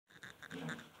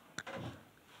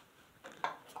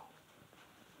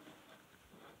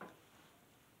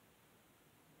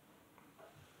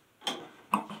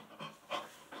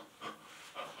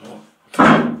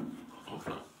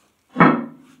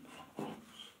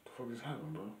fuck just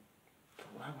happened, bro?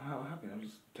 What happened? I was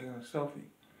just taking a selfie.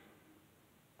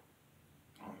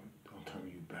 Don't tell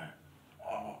me you back.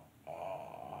 I'm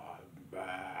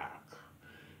back.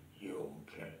 You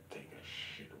can't take a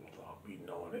shit without me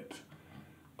knowing it.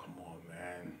 Come on,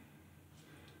 man.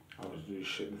 I was just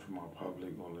shitting for my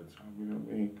public all the time, you know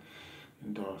what I mean?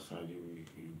 And dog side, you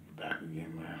back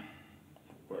again, man.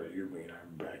 What do you mean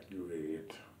I'm back, you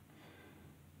idiot?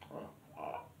 I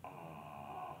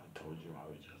told you I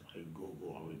was just like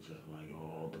Google. I was just like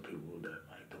all the people that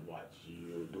like to watch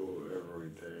you do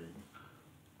everything.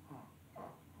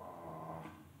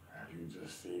 Have you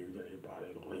just saved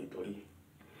anybody lately?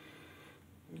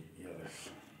 Yes.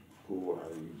 Who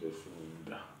have you just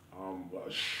seen?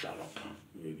 Shut up,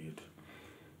 you idiot.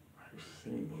 I've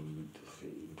seen who you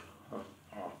deceived.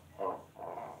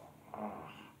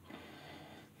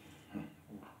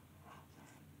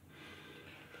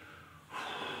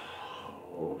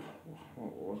 Oh,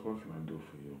 what can I do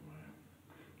for you, man?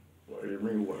 What do you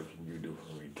mean, what can you do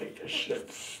for me? Take a shit,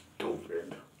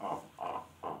 stupid. What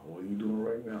are you doing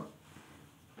right now?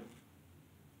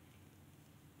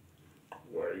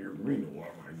 What do you mean, what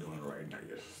am I doing right now?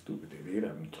 You stupid idiot.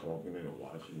 I'm talking and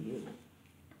watching you.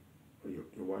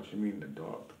 You're watching me in the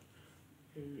dark.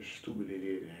 You stupid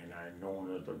idiot, and I know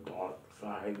there's the dark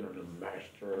side of the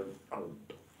master of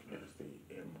darkness,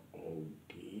 the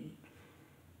M-O-D.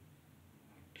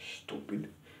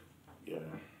 Stupid. Yeah.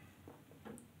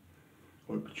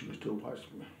 Oh, but you can still watch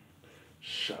me.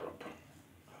 Shut up.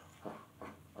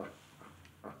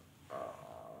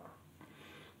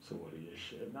 So what are you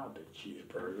shitting out? The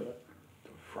cheeseburger,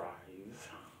 the fries,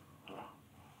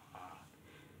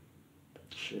 the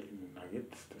chicken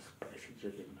nuggets, the spicy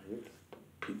chicken nuggets, the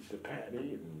pizza patty,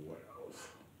 and what else?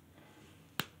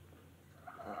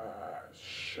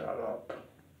 Shut up.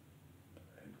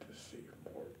 And to see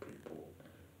more people,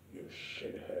 you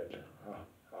shithead.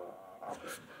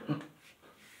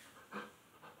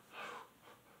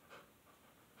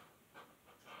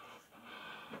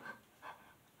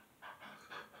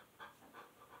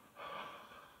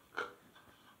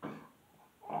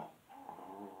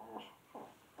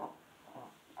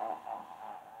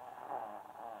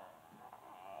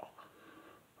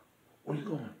 Where you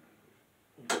going?